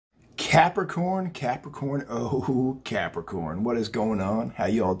Capricorn, Capricorn, oh, Capricorn. What is going on? How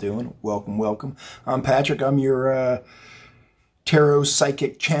you all doing? Welcome, welcome. I'm Patrick. I'm your tarot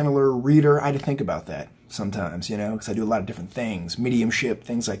psychic channeler reader. I had to think about that sometimes, you know, because I do a lot of different things, mediumship,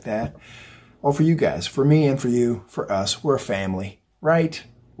 things like that. All for you guys, for me and for you, for us. We're a family, right?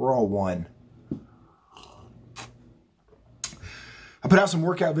 We're all one. I put out some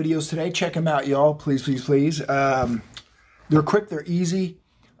workout videos today. Check them out, y'all. Please, please, please. They're quick. They're easy.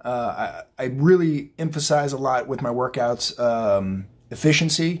 I really emphasize a lot with my workouts,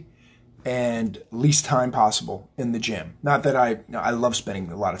 efficiency and least time possible in the gym. Not that I love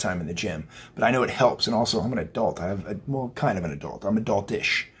spending a lot of time in the gym, but I know it helps. And also I'm an adult. Well, kind of an adult. I'm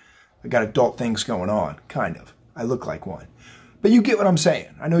adultish. I got adult things going on, kind of. I look like one. But you get what I'm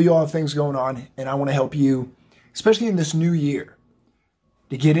saying. I know you all have things going on, and I want to help you, especially in this new year,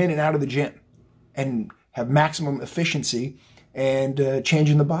 to get in and out of the gym and have maximum efficiency and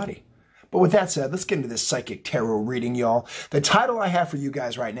changing the body. But with that said, let's get into this psychic tarot reading, y'all. The title I have for you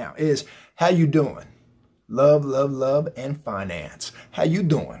guys right now is How You Doing? Love, love, love, and finance. How you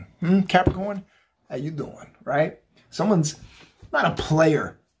doing? Capricorn, how you doing, right? Someone's not a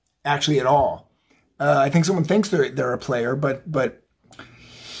player, actually, at all. I think someone thinks they're a player, but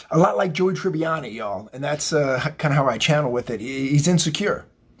a lot like Joey Tribbiani, y'all. And that's kind of how I channel with it. He's insecure.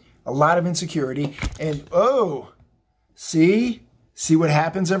 A lot of insecurity. And, oh, see what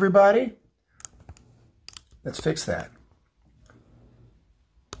happens, everybody? Let's fix that.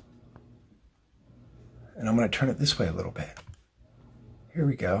 And I'm going to turn it this way a little bit. Here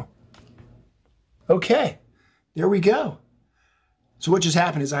we go. Okay, there we go. So what just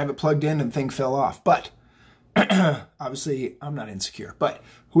happened is I have it plugged in and the thing fell off. But obviously, I'm not insecure. But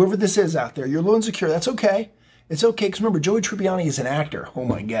whoever this is out there, you're a little insecure. That's okay. It's okay, because remember, Joey Tribbiani is an actor. Oh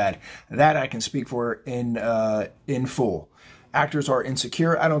my God, that I can speak for in full. Actors are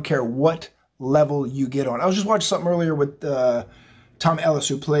insecure. I don't care what level you get on. I was just watching something earlier with Tom Ellis,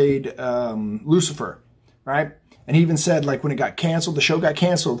 who played Lucifer, right? And he even said, like, when it got canceled, the show got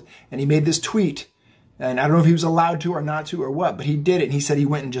canceled, and he made this tweet. And I don't know if he was allowed to or not to or what, but he did it. And he said he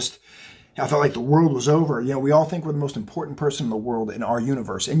went and just, I felt like the world was over. You know, we all think we're the most important person in the world in our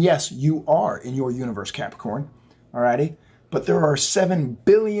universe. And yes, you are in your universe, Capricorn. Alrighty? But there are 7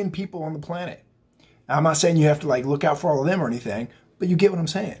 billion people on the planet. Now, I'm not saying you have to, like, look out for all of them or anything, but you get what I'm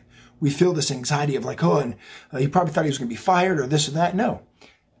saying. We feel this anxiety of like, oh, and he probably thought he was going to be fired or this or that. No.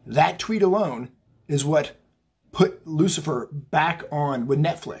 That tweet alone is what put Lucifer back on with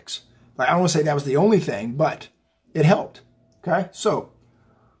Netflix. Like, I don't want to say that was the only thing, but it helped. Okay? So,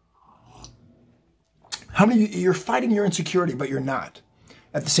 how many of you, you're fighting your insecurity, but you're not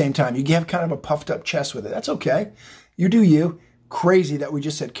at the same time? You have kind of a puffed up chest with it. That's okay. You do you. Crazy that we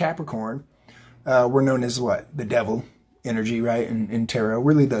just said Capricorn. We're known as what? The devil energy, right? In tarot.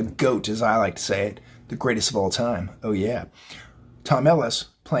 Really the GOAT, as I like to say it. The greatest of all time. Oh, yeah. Tom Ellis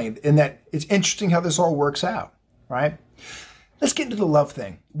playing. And that it's interesting how this all works out, right? Let's get into the love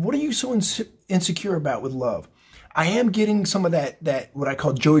thing. What are you so insecure about with love? I am getting some of that what I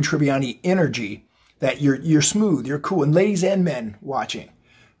call Joey Tribbiani energy, that you're smooth, you're cool. And ladies and men watching,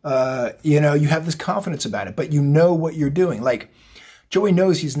 you know, you have this confidence about it, but you know what you're doing. Like, Joey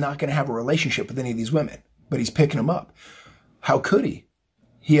knows he's not going to have a relationship with any of these women, but he's picking them up. How could he?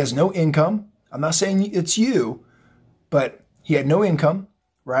 He has no income. I'm not saying it's you, but he had no income,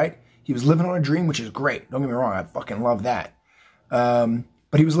 right? He was living on a dream, which is great. Don't get me wrong. I fucking love that.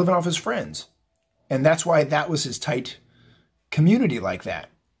 But he was living off his friends. And that's why that was his tight community like that.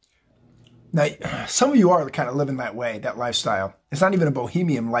 Now, some of you are kind of living that way, that lifestyle. It's not even a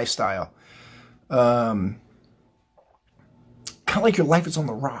bohemian lifestyle. Kind of like your life is on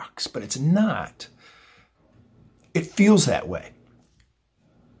the rocks, but it's not. It feels that way.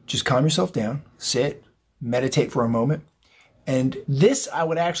 Just calm yourself down, sit, meditate for a moment. And this, I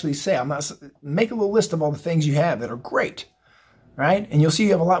would actually say, make a little list of all the things you have that are great, right? And you'll see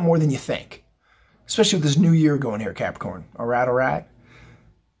you have a lot more than you think, especially with this new year going here, Capricorn. All right, all right.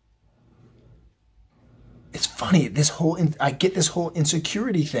 It's funny, I get this whole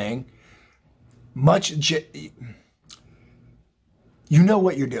insecurity thing, you know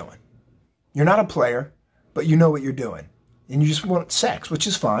what you're doing. You're not a player, but you know what you're doing. And you just want sex, which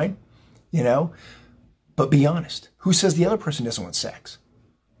is fine, you know, but be honest. Who says the other person doesn't want sex?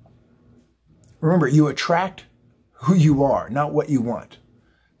 Remember, you attract who you are, not what you want.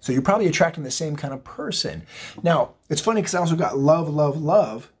 So you're probably attracting the same kind of person. Now, it's funny because I also got love, love,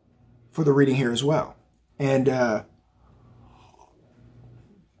 love for the reading here as well. And you're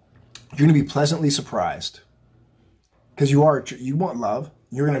going to be pleasantly surprised because you want love.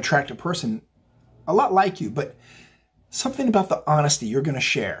 You're going to attract a person a lot like you, but something about the honesty you're going to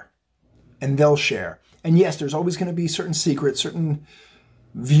share and they'll share. And yes, there's always going to be certain secrets, certain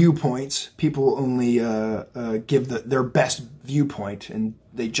viewpoints. People only give their best viewpoint, and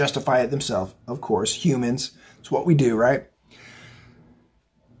they justify it themselves. Of course, humans, it's what we do, right?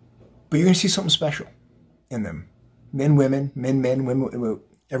 But you're going to see something special in them. Men, women, women,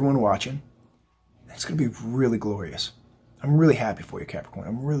 everyone watching. It's going to be really glorious. I'm really happy for you, Capricorn.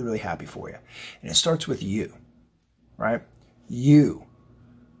 I'm really, really happy for you. And it starts with you, right? You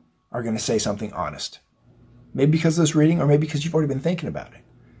are going to say something honest. Maybe because of this reading, or maybe because you've already been thinking about it.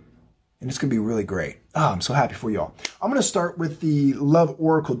 And it's going to be really great. Oh, I'm so happy for you all. I'm going to start with the Love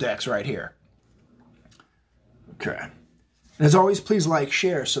Oracle decks right here. Okay. And as always, please like,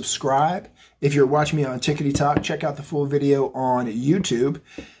 share, subscribe. If you're watching me on TikTok, check out the full video on YouTube.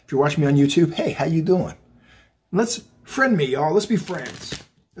 If you're watching me on YouTube, hey, how you doing? Let's friend me, y'all. Let's be friends.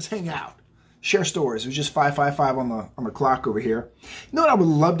 Let's hang out. Share stories. It was just 555 on the clock over here. You know what I would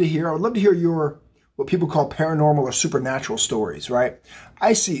love to hear? I would love to hear your what people call paranormal or supernatural stories, right?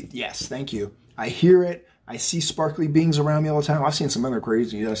 I see, yes, thank you. I hear it. I see sparkly beings around me all the time. I've seen some other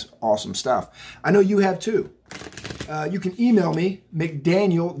crazy, that's awesome stuff. I know you have too. You can email me,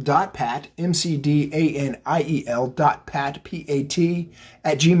 mcdaniel.pat, mcdaniel.pat, P-A-T,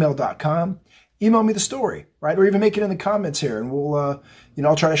 @gmail.com. Email me the story, right? Or even make it in the comments here, and we'll,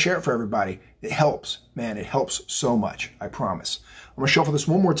 I'll try to share it for everybody. It helps, man. It helps so much. I promise. I'm going to shuffle this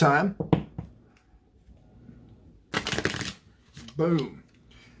one more time. Boom.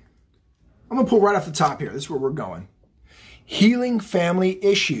 I'm going to pull right off the top here. This is where we're going. Healing family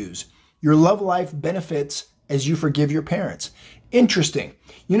issues. Your love life benefits as you forgive your parents. Interesting.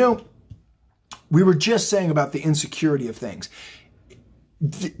 You know, we were just saying about the insecurity of things.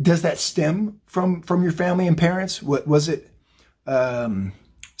 Does that stem from your family and parents? What was it?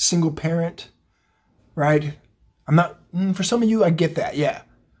 Single parent, right? I'm not, for some of you, I get that. Yeah.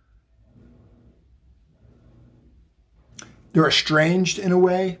 They're estranged in a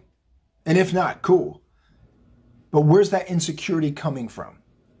way. And if not, cool. But where's that insecurity coming from?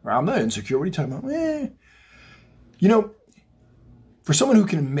 Well, I'm not insecure. What are you talking about? You know, for someone who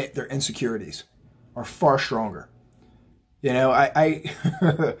can admit their insecurities are far stronger. You know, I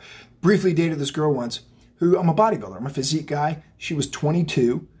briefly dated this girl once who, I'm a bodybuilder. I'm a physique guy. She was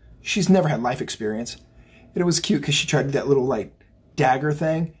 22. She's never had life experience. And it was cute because she tried to do that little like dagger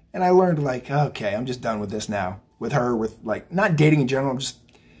thing. And I learned like, okay, I'm just done with this now. With her, with like, not dating in general,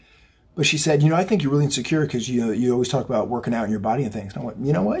 but she said, I think you're really insecure because you always talk about working out in your body and things. And I went,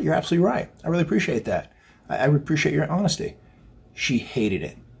 you know what? You're absolutely right. I really appreciate that. I appreciate your honesty. She hated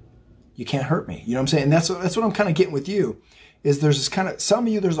it. You can't hurt me. You know what I'm saying? And that's what I'm kind of getting with you, is there's this kind of, some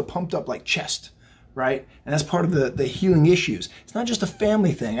of you, there's a pumped up like chest, right? And that's part of the healing issues. It's not just a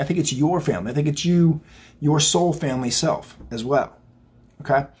family thing. I think it's your family. I think it's your soul family self as well.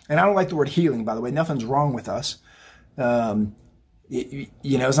 Okay? And I don't like the word healing, by the way. Nothing's wrong with us.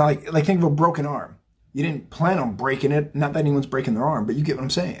 It's not like think of a broken arm. You didn't plan on breaking it. Not that anyone's breaking their arm, but you get what I'm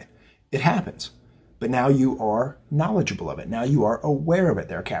saying. It happens. But now you are knowledgeable of it. Now you are aware of it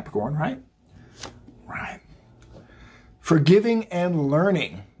there, Capricorn, right? Right. Forgiving and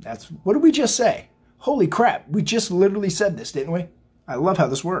learning. That's, what did we just say? Holy crap. We just literally said this, didn't we? I love how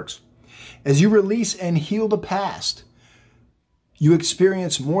this works. As you release and heal the past, you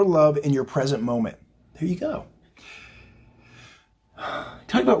experience more love in your present moment. There you go.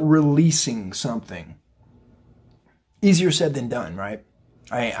 Talk about releasing something. Easier said than done, right?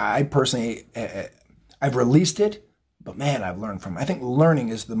 I personally, I've released it, but man, I've learned from it. I think learning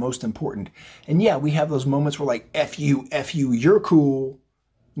is the most important. And yeah, we have those moments where like, F you, you're cool.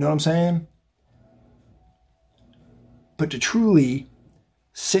 You know what I'm saying? But to truly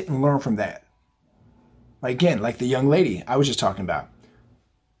sit and learn from that. Like, again, like the young lady I was just talking about.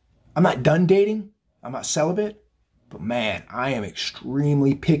 I'm not done dating. I'm not celibate. But man, I am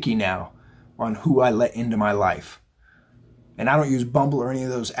extremely picky now on who I let into my life. And I don't use Bumble or any of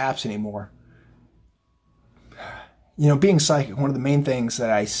those apps anymore. Being psychic, one of the main things that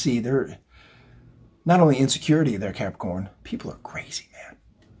I see, they're not only insecurity there, Capricorn, people are crazy, man.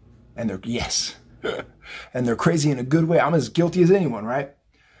 And they're, yes. And they're crazy in a good way. I'm as guilty as anyone, right?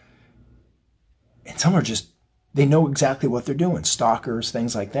 And some are just, they know exactly what they're doing. Stalkers,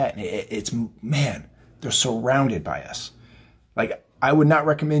 things like that. And it's, man, they're surrounded by us. Like, I would not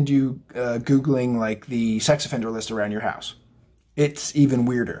recommend you Googling like the sex offender list around your house. It's even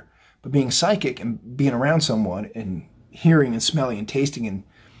weirder. But being psychic and being around someone and hearing and smelling and tasting and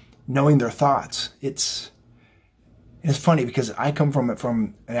knowing their thoughts, it's funny because I come from it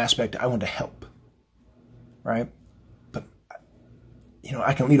from an aspect I want to help, right? But,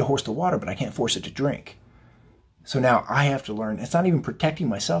 I can lead a horse to water, but I can't force it to drink. So now I have to learn. It's not even protecting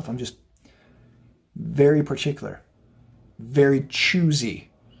myself. I'm just very particular, very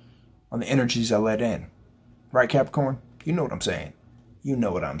choosy on the energies I let in. Right, Capricorn? You know what I'm saying. You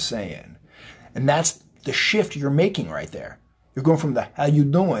know what I'm saying. And that's the shift you're making right there. You're going from the how you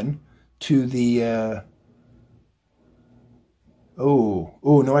doing to the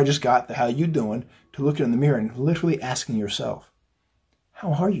no, I just got the how you doing, to looking in the mirror and literally asking yourself,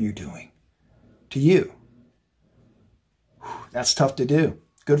 how are you doing? To you. That's tough to do.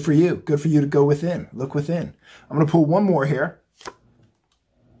 Good for you. Good for you to go within. Look within. I'm going to pull one more here.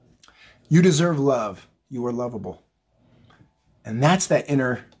 You deserve love. You are lovable. And that's that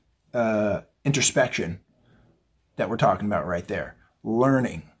inner introspection that we're talking about right there.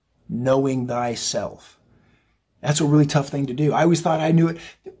 Learning, knowing thyself. That's a really tough thing to do. I always thought I knew it.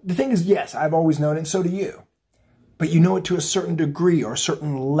 The thing is, yes, I've always known it, and so do you. But you know it to a certain degree or a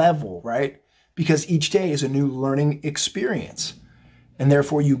certain level, right? Because each day is a new learning experience. And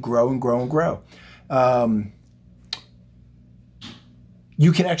therefore you grow and grow and grow.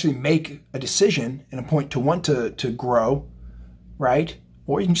 You can actually make a decision and a point to want to grow, right?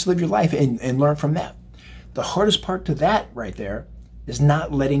 Or you can just live your life and learn from that. The hardest part to that right there is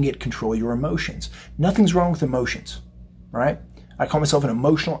not letting it control your emotions. Nothing's wrong with emotions, right? I call myself an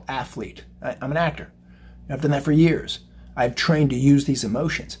emotional athlete. I'm an actor. I've done that for years. I've trained to use these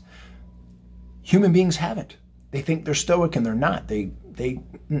emotions. Human beings haven't. They think they're stoic and they're not. I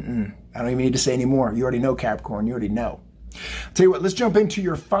don't even need to say any more. You already know, Capricorn. You already know. I'll tell you what, let's jump into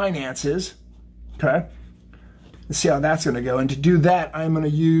your finances. Okay? Let's see how that's going to go. And to do that, I'm going to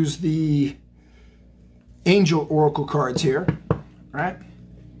use the Angel Oracle cards here. Right?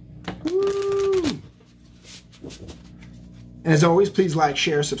 Woo! And as always, please like,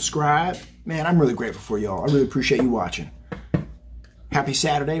 share, subscribe. Man, I'm really grateful for y'all. I really appreciate you watching. Happy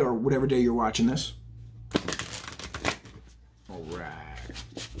Saturday or whatever day you're watching this. All right.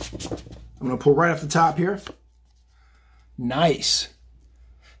 I'm going to pull right off the top here. Nice.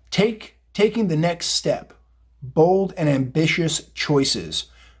 Taking the next step. Bold and ambitious choices.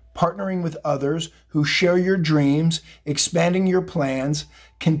 Partnering with others who share your dreams, expanding your plans,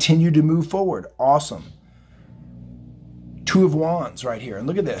 continue to move forward. Awesome. Two of Wands right here. And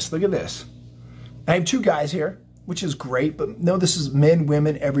look at this. Look at this. I have two guys here, which is great. But no, this is men,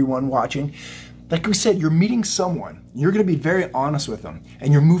 women, everyone watching. Like we said, you're meeting someone. You're going to be very honest with them.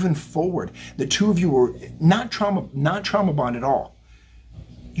 And you're moving forward. The two of you are not trauma bond at all.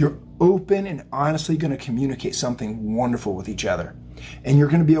 You're open and honestly going to communicate something wonderful with each other. And you're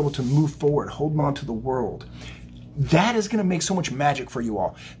going to be able to move forward, hold on to the world. That is going to make so much magic for you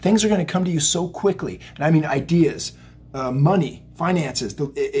all. Things are going to come to you so quickly. And I mean ideas, money, finances.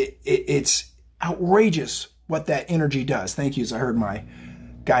 It's outrageous what that energy does. Thank you, as I heard my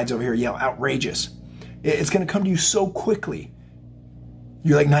guides over here yell, outrageous. It's going to come to you so quickly.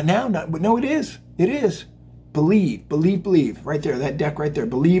 You're like, not now, but no, it is. It is. Believe, believe, believe. Right there, that deck right there.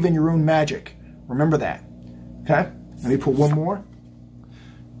 Believe in your own magic. Remember that. Okay? Let me pull one more.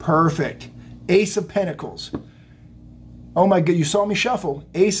 Perfect. Ace of Pentacles. Oh my God, you saw me shuffle.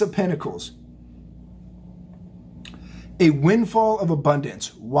 Ace of Pentacles. A windfall of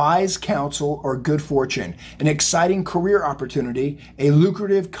abundance, wise counsel, or good fortune. An exciting career opportunity, a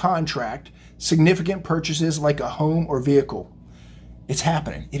lucrative contract, significant purchases like a home or vehicle. It's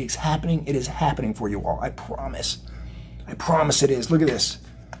happening. It is happening. It is happening for you all. I promise. I promise it is. Look at this.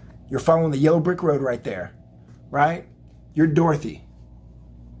 You're following the yellow brick road right there. Right? You're Dorothy.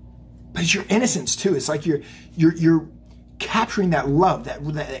 But it's your innocence too. It's like you're capturing that love,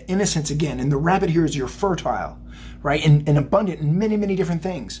 that innocence again. And the rabbit here is you're fertile, right? And abundant in many, many different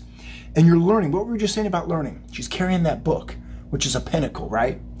things. And you're learning. What were we just saying about learning? She's carrying that book, which is a pentacle,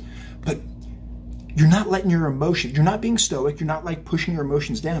 right? But you're not letting your emotions, you're not being stoic, you're not like pushing your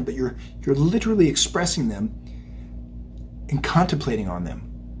emotions down, but you're literally expressing them and contemplating on them.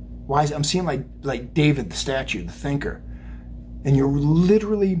 Why? I'm seeing like David, the statue, the thinker. And you're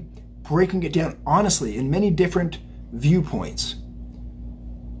literally breaking it down honestly in many different viewpoints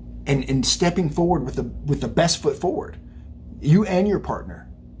and stepping forward with the best foot forward. You and your partner.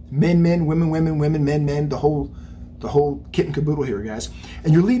 Men, men, women, women, women, men, men, the whole kit and caboodle here, guys.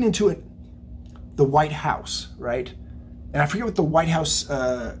 And you're leading into it, the White House, right? And I forget what the White House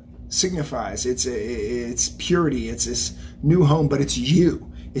signifies. It's purity, it's this new home, but it's you.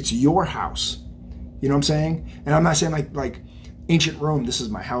 It's your house. You know what I'm saying? And I'm not saying like ancient Rome, this is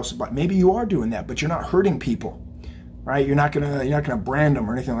my house, but maybe you are doing that, but you're not hurting people, right? You're not gonna brand them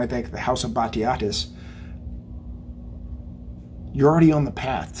or anything like that. The House of Batiatus. You're already on the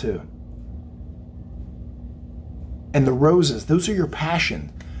path too. And the roses, those are your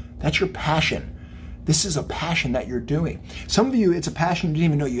passion. That's your passion. This is a passion that you're doing. Some of you, it's a passion you didn't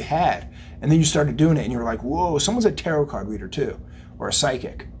even know you had. And then you started doing it and you're like, whoa, someone's a tarot card reader too, or a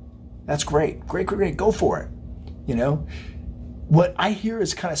psychic. That's great. Great, great, great. Go for it. You know, what I hear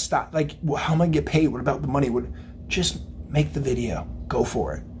is kind of stop, like, well, how am I going to get paid? What about the money? Just make the video. Go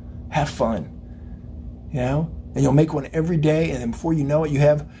for it. Have fun. You know, and you'll make one every day. And then before you know it, you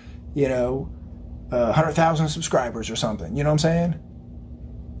have, you know, 100,000 subscribers or something. You know what I'm saying?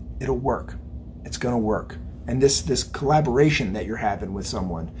 It'll work. It's going to work. And this collaboration that you're having with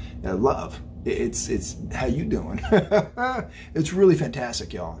someone, love, it's how you doing? It's really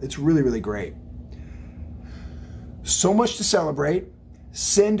fantastic, y'all. It's really, really great. So much to celebrate.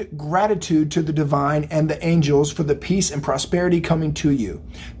 Send gratitude to the divine and the angels for the peace and prosperity coming to you.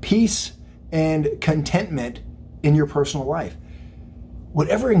 Peace and contentment in your personal life.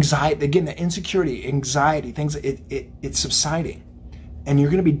 Whatever anxiety, again, the insecurity, anxiety, things, it's subsiding. And you're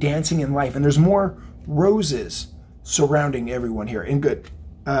going to be dancing in life. And there's more roses surrounding everyone here. And good.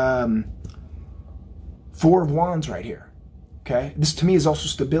 4 of Wands right here. Okay? This to me is also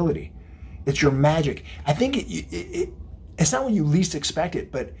stability. It's your magic. I think it's not when you least expect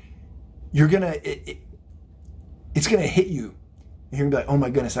it, but you're going to, it's going to hit you. You're going to be like, oh my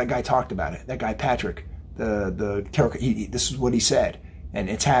goodness, that guy talked about it. That guy, Patrick, the tarot, this is what he said. And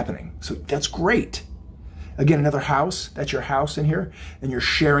it's happening. So that's great. Again, another house. That's your house in here. And you're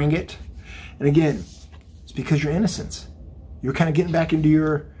sharing it. And again, it's because you're innocent. You're kind of getting back into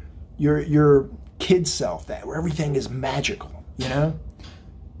your kid self, that where everything is magical, you know?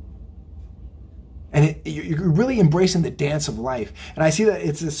 And you're really embracing the dance of life. And I see that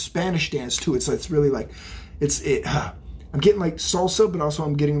it's a Spanish dance too. It's really like, I'm getting like salsa, but also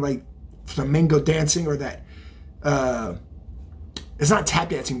I'm getting like flamenco dancing, or that, it's not tap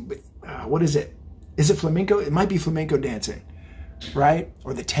dancing, but what is it? Is it flamenco? It might be flamenco dancing, right?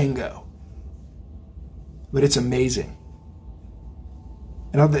 Or the tango. But it's amazing.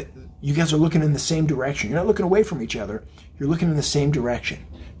 And all that, you guys are looking in the same direction. You're not looking away from each other. You're looking in the same direction,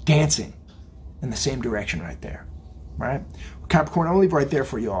 dancing in the same direction right there, right? Capricorn, I'll leave right there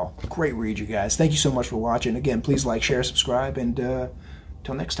for you all. Great read, you guys. Thank you so much for watching. Again, please like, share, subscribe, and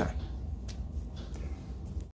until next time.